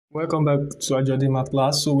Welcome back to Hajjady Math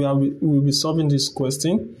class. So we'll be solving this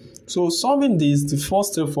question. So solving this, the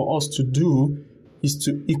first step for us to do is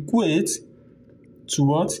to equate to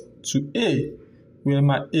what? To a, where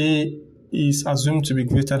my a is assumed to be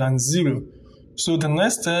greater than 0. So the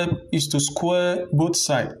next step is to square both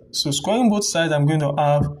sides. So squaring both sides, I'm going to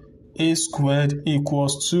have a squared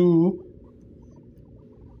equals to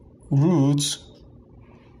root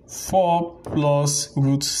 4 plus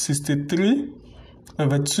root 63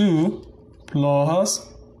 over 2 plus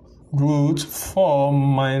root 4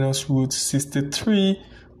 minus root 63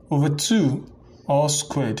 over 2 all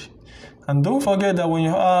squared. And don't forget that when you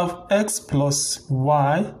have x plus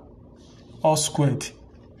y all squared,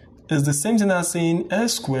 it's the same thing as saying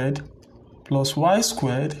x squared plus y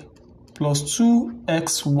squared plus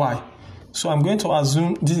 2xy. So I'm going to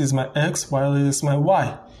assume this is my x while it is my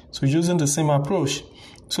y. So using the same approach.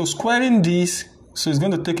 So squaring this, so it's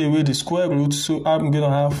going to take away the square root. So I'm going to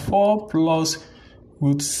have 4 plus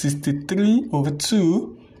root 63 over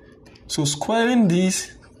 2. So squaring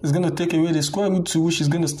this is going to take away the square root 2, which is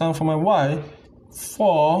going to stand for my y.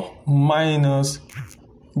 4 minus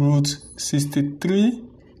root 63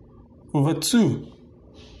 over 2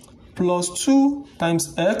 plus 2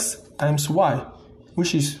 times x times y,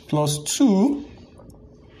 which is plus 2.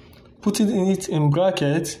 Putting it in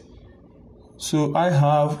bracket, so I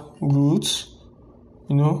have roots.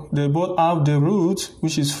 They both have the root,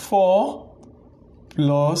 which is 4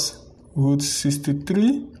 plus root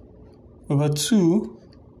 63 over 2,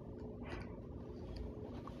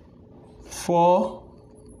 4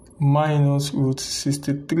 minus root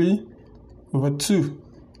 63 over 2.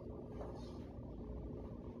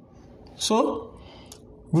 So,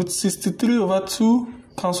 root 63 over 2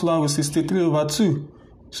 cancel out with 63 over 2.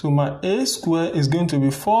 So my a squared is going to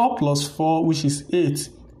be 4 plus 4, which is 8,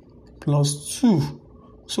 plus 2.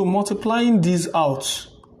 So multiplying these out,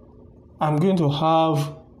 I'm going to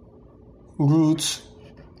have root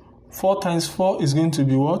 4 times 4 is going to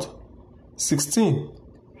be what? 16.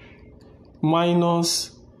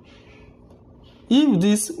 Minus, if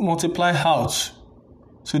this multiply out,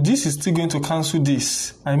 so this is still going to cancel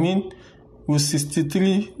this. With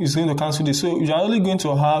 63 is going to cancel this. So you're only going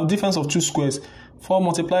to have difference of two squares. 4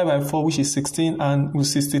 multiplied by 4, which is 16, and with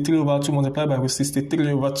 63 over 2 multiplied by with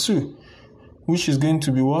 63 over 2, which is going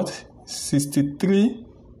to be what? 63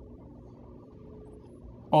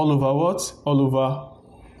 all over what? All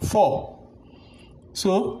over 4.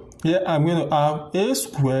 So here I'm going to have a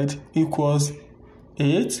squared equals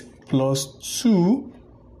 8 plus 2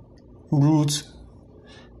 root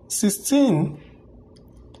 16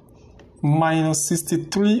 minus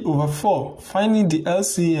 63 over 4, finding the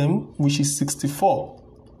LCM, which is 64.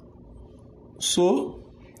 So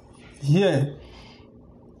here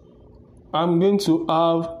I'm going to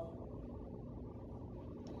have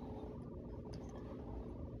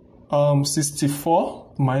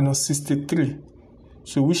 64 minus 63,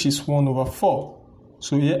 so which is 1 over 4.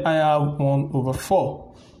 So here I have 1 over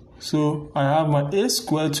 4. So I have my a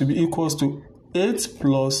squared to be equals to 8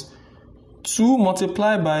 plus 2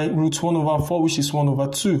 multiplied by root 1 over 4, which is 1 over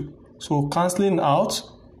 2. So cancelling out,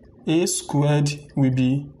 a squared will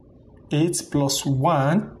be 8 plus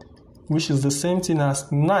 1, which is the same thing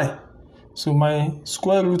as 9. So my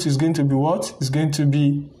square root is going to be what? It's going to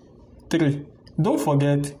be 3. Don't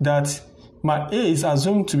forget that my a is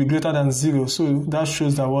assumed to be greater than 0. So that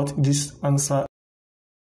shows that what? This answer